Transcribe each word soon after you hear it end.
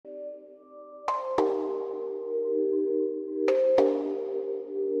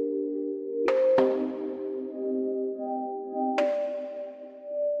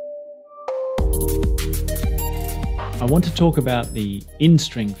I want to talk about the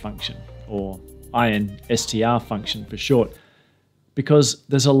INSTR function, or INSTR function for short, because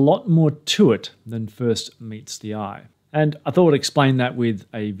there's a lot more to it than first meets the eye. And I thought I'd explain that with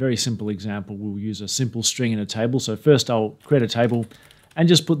a very simple example. We'll use a simple string in a table. So first I'll create a table and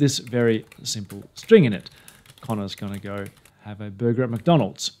just put this very simple string in it. Connor's going to go have a burger at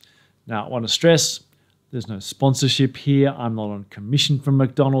McDonald's. Now I want to stress, there's no sponsorship here. I'm not on commission from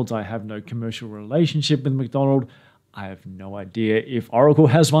McDonald's. I have no commercial relationship with McDonald's. I have no idea if Oracle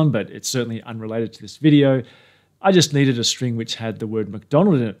has one, but it's certainly unrelated to this video. I just needed a string which had the word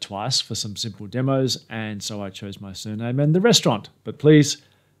McDonald in it twice for some simple demos, and so I chose my surname and the restaurant. But please,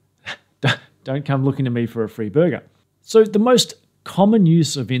 don't come looking to me for a free burger. So the most common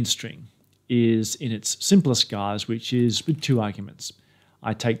use of INSTR is in its simplest guise, which is with two arguments.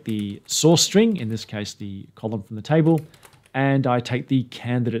 I take the source string, in this case the column from the table, and I take the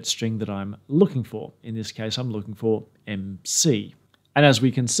candidate string that I'm looking for. In this case, I'm looking for MC. And as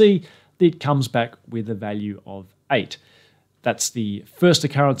we can see, it comes back with a value of 8. That's the first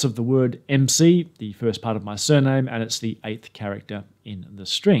occurrence of the word MC, the first part of my surname, and it's the 8th character in the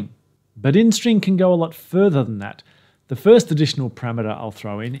string. But INSTR can go a lot further than that. The first additional parameter I'll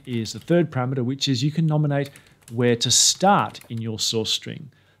throw in is the third parameter, which is you can nominate where to start in your source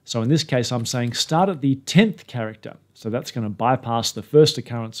string. So in this case, I'm saying start at the 10th character. So that's going to bypass the first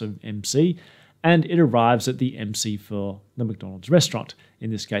occurrence of MC, and it arrives at the MC for the McDonald's restaurant.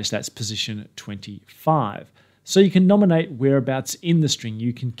 In this case, that's position 25. So you can nominate whereabouts in the string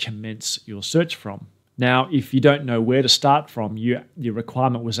you can commence your search from. Now, if you don't know where to start from, your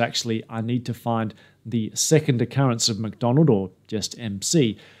requirement was actually, I need to find the second occurrence of McDonald or just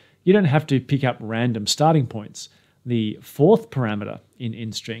MC. You don't have to pick up random starting points. The fourth parameter in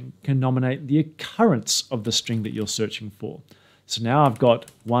INSTR can nominate the occurrence of the string that you're searching for. So now I've got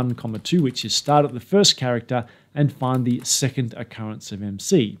 1, 2, which is start at the first character and find the second occurrence of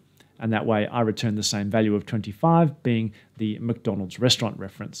MC. And that way I return the same value of 25, being the McDonald's restaurant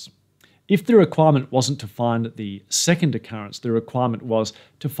reference. If the requirement wasn't to find the second occurrence, the requirement was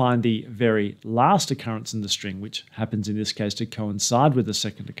to find the very last occurrence in the string, which happens in this case to coincide with the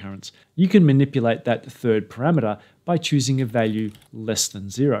second occurrence, you can manipulate that third parameter by choosing a value less than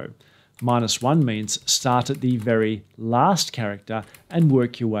 0. -1 means start at the very last character and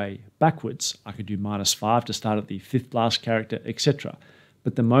work your way backwards. I could do -5 to start at the 5th last character, etc.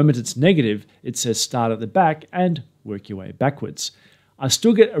 But the moment it's negative, it says start at the back and work your way backwards. I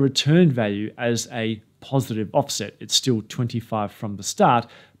still get a return value as a positive offset. It's still 25 from the start,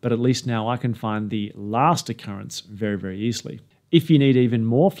 but at least now I can find the last occurrence very, very easily. If you need even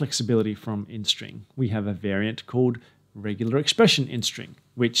more flexibility from INSTR, we have a variant called regular expression INSTR,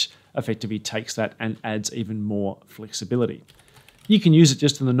 which effectively takes that and adds even more flexibility. You can use it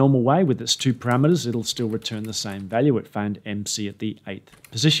just in the normal way with its 2 parameters. It'll still return the same value. It found MC at the 8th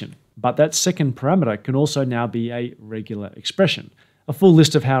position. But that second parameter can also now be a regular expression. A full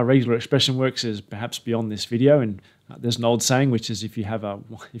list of how regular expression works is perhaps beyond this video, and there's an old saying which is if you have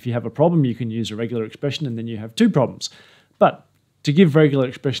a problem, you can use a regular expression and then you have 2 problems. But to give regular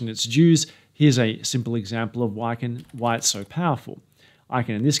expression its dues, here's a simple example of why it's so powerful. I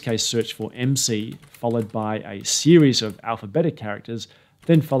can in this case search for MC followed by a series of alphabetic characters,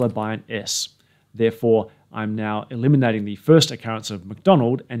 then followed by an S. Therefore, I'm now eliminating the first occurrence of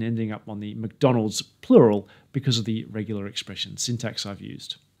McDonald and ending up on the McDonald's plural because of the regular expression syntax I've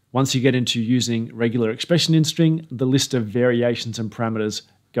used. Once you get into using regular expression INSTR, the list of variations and parameters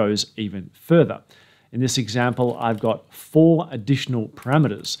goes even further. In this example, I've got 4 additional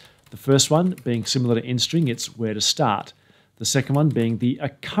parameters. The first one being similar to INSTR, it's where to start. The second one being the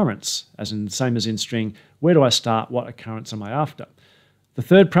occurrence, as in the same as INSTR, where do I start, what occurrence am I after? The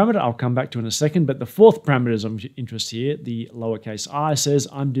third parameter I'll come back to in a second, but the fourth parameter is of interest here. The lowercase I says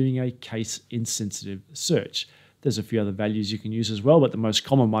I'm doing a case-insensitive search. There's a few other values you can use as well, but the most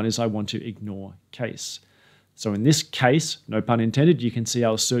common one is I want to ignore case. So in this case, no pun intended, you can see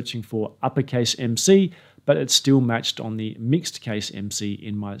I was searching for uppercase MC, but it still matched on the mixed case MC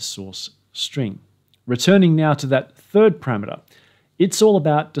in my source string. Returning now to that third parameter, it's all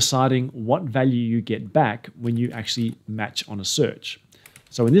about deciding what value you get back when you actually match on a search.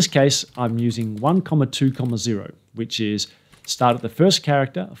 So in this case, I'm using 1, 2, 0, which is start at the first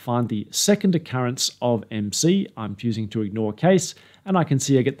character, find the second occurrence of MC. I'm choosing to ignore case, and I can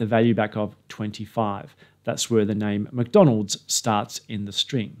see I get the value back of 25. That's where the name McDonald's starts in the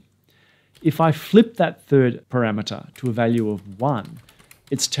string. If I flip that third parameter to a value of 1,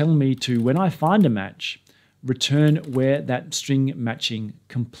 it's telling me to, when I find a match, return where that string matching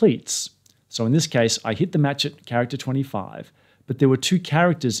completes. So in this case, I hit the match at character 25, but there were two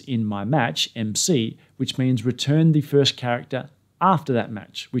characters in my match, MC, which means return the first character after that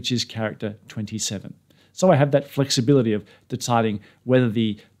match, which is character 27. So I have that flexibility of deciding whether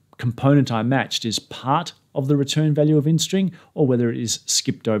the component I matched is part of the return value of instring or whether it is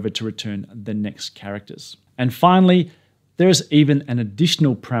skipped over to return the next characters. And finally, there is even an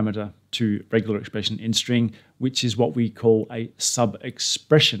additional parameter to regular expression instring, which is what we call a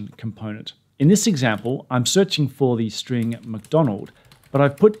sub-expression component. In this example, I'm searching for the string McDonald, but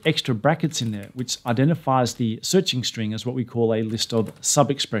I've put extra brackets in there, which identifies the searching string as what we call a list of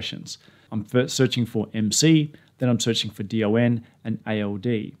sub-expressions. I'm first searching for MC, then I'm searching for DON and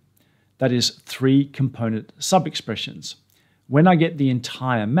ALD. That is 3 component sub-expressions. When I get the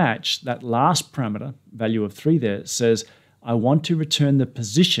entire match, that last parameter, value of 3 there, says I want to return the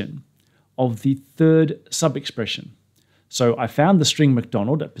position of the third sub-expression. So I found the string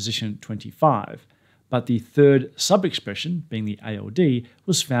McDonald at position 25, but the third sub-expression, being the ALD,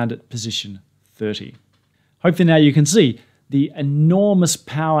 was found at position 30. Hopefully now you can see the enormous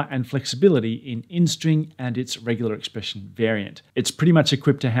power and flexibility in instring and its regular expression variant. It's pretty much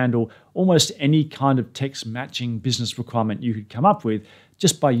equipped to handle almost any kind of text matching business requirement you could come up with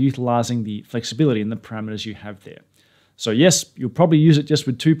just by utilizing the flexibility in the parameters you have there. So yes, you'll probably use it just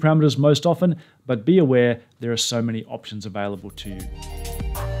with 2 parameters most often, but be aware there are so many options available to you.